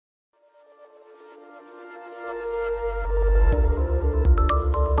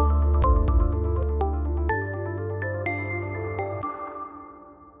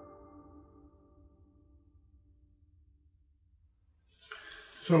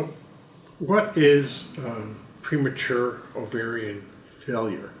So, what is premature ovarian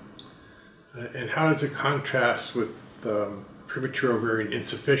failure? And how does it contrast with premature ovarian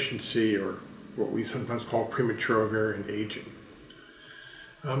insufficiency, or what we sometimes call premature ovarian aging?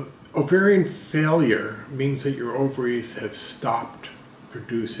 Ovarian failure means that your ovaries have stopped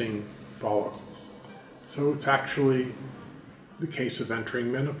producing follicles. So it's actually the case of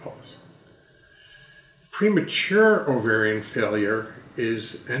entering menopause. Premature ovarian failure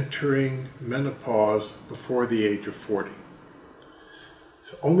is entering menopause before the age of 40.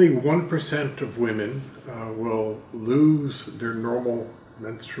 So only 1% of women will lose their normal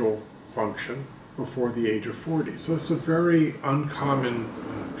menstrual function before the age of 40. So it's a very uncommon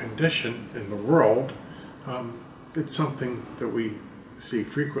condition in the world. It's something that we see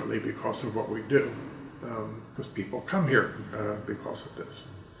frequently because of what we do, because people come here because of this.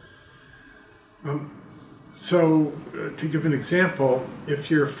 So to give an example, if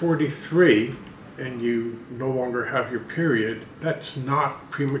you're 43 and you no longer have your period, that's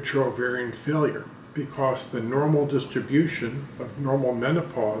not premature ovarian failure, because the normal distribution of normal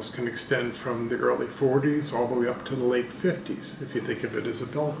menopause can extend from the early 40s all the way up to the late 50s, if you think of it as a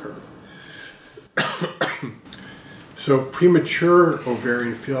bell curve. So premature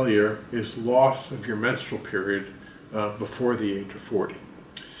ovarian failure is loss of your menstrual period before the age of 40.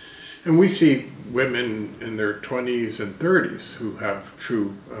 And we see women in their 20s and 30s who have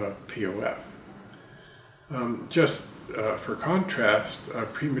true POF. Just for contrast,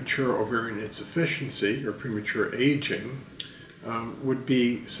 premature ovarian insufficiency or premature aging would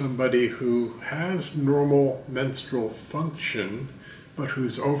be somebody who has normal menstrual function, but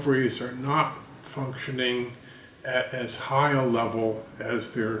whose ovaries are not functioning at as high a level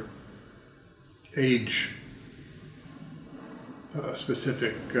as their age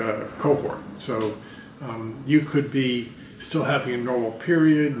specific cohort. So you could be still having a normal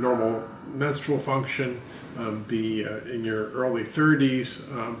period, normal menstrual function, be in your early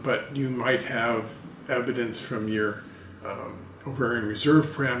 30s, but you might have evidence from your ovarian reserve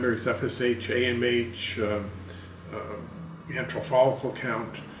parameters, FSH, AMH, antral follicle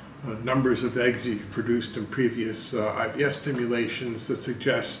count, numbers of eggs you've produced in previous IVF stimulations that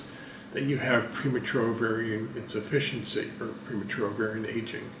suggest that you have premature ovarian insufficiency or premature ovarian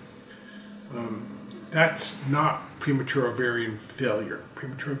aging. That's not premature ovarian failure.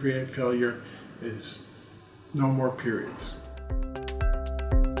 Premature ovarian failure is no more periods.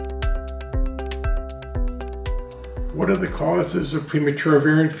 What are the causes of premature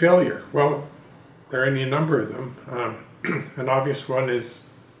ovarian failure? Well, there are any number of them. An obvious one is,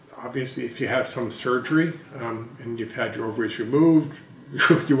 obviously, if you have some surgery and you've had your ovaries removed,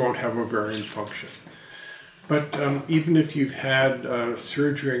 you won't have ovarian function. But even if you've had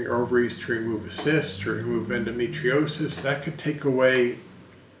surgery in your ovaries to remove a cyst or remove endometriosis, that could take away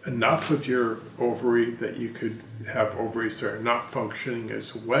enough of your ovary that you could have ovaries that are not functioning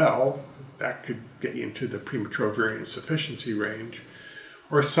as well. That could get you into the premature ovarian insufficiency range.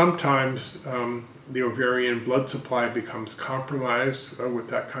 Or sometimes the ovarian blood supply becomes compromised with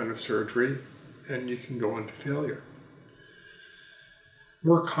that kind of surgery, and you can go into failure.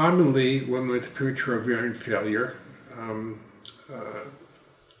 More commonly, women with premature ovarian failure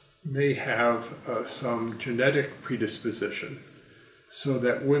may have some genetic predisposition, so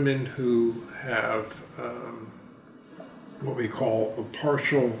that women who have what we call a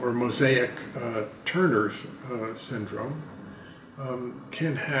partial or mosaic Turner's syndrome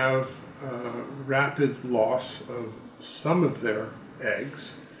can have rapid loss of some of their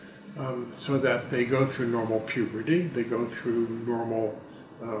eggs, so that they go through normal puberty, they go through normal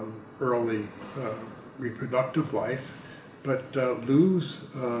early reproductive life, but lose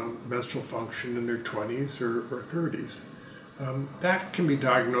menstrual function in their 20s or 30s. That can be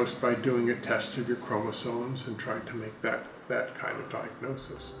diagnosed by doing a test of your chromosomes and trying to make that kind of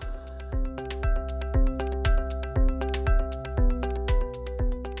diagnosis.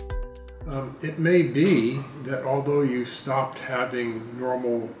 It may be that although you stopped having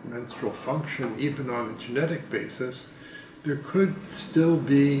normal menstrual function, even on a genetic basis, there could still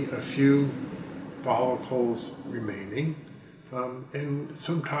be a few follicles remaining, and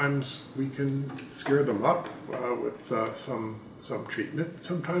sometimes we can scare them up with some treatment.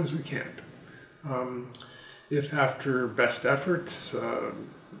 Sometimes we can't. If after best efforts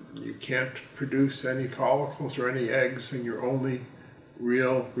you can't produce any follicles or any eggs, and your only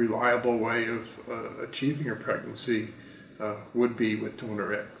real reliable way of achieving a pregnancy would be with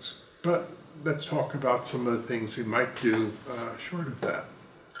donor eggs. But let's talk about some of the things we might do short of that.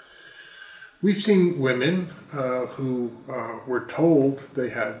 We've seen women who were told they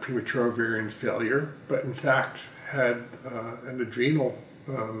had premature ovarian failure, but in fact had an adrenal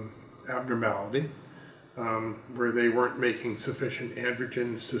abnormality where they weren't making sufficient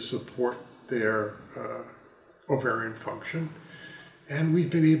androgens to support their ovarian function. And we've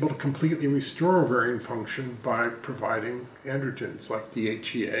been able to completely restore ovarian function by providing androgens like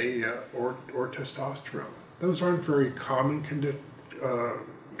DHEA or testosterone. Those aren't very common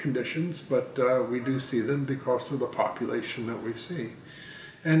conditions, but we do see them because of the population that we see.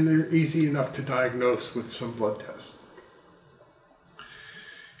 And they're easy enough to diagnose with some blood tests.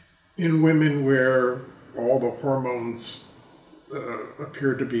 In women where all the hormones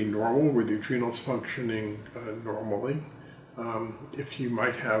appear to be normal, where the adrenals functioning normally, if you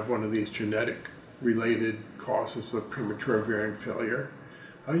might have one of these genetic related causes of premature ovarian failure,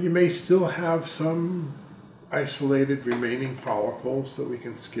 you may still have some isolated remaining follicles that we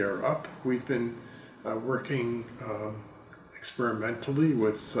can scare up. We've been working experimentally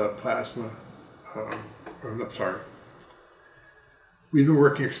with We've been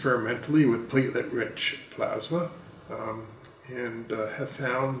working experimentally with platelet-rich plasma and have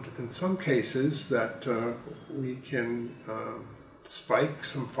found in some cases that we can spike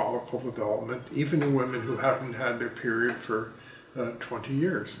some follicle development even in women who haven't had their period for 20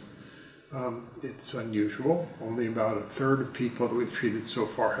 years. It's unusual. Only about a third of people that we've treated so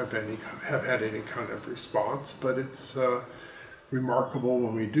far have had any kind of response, but it's remarkable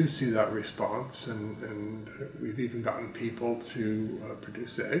when we do see that response, and we've even gotten people to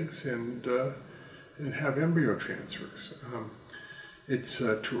produce eggs and have embryo transfers. It's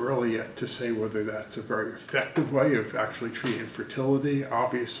too early yet to say whether that's a very effective way of actually treating fertility.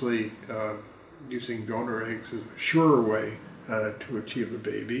 Obviously, using donor eggs is a surer way to achieve a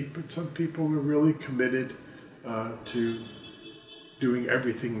baby, but some people are really committed to doing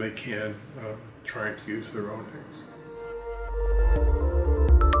everything they can trying to use their own eggs.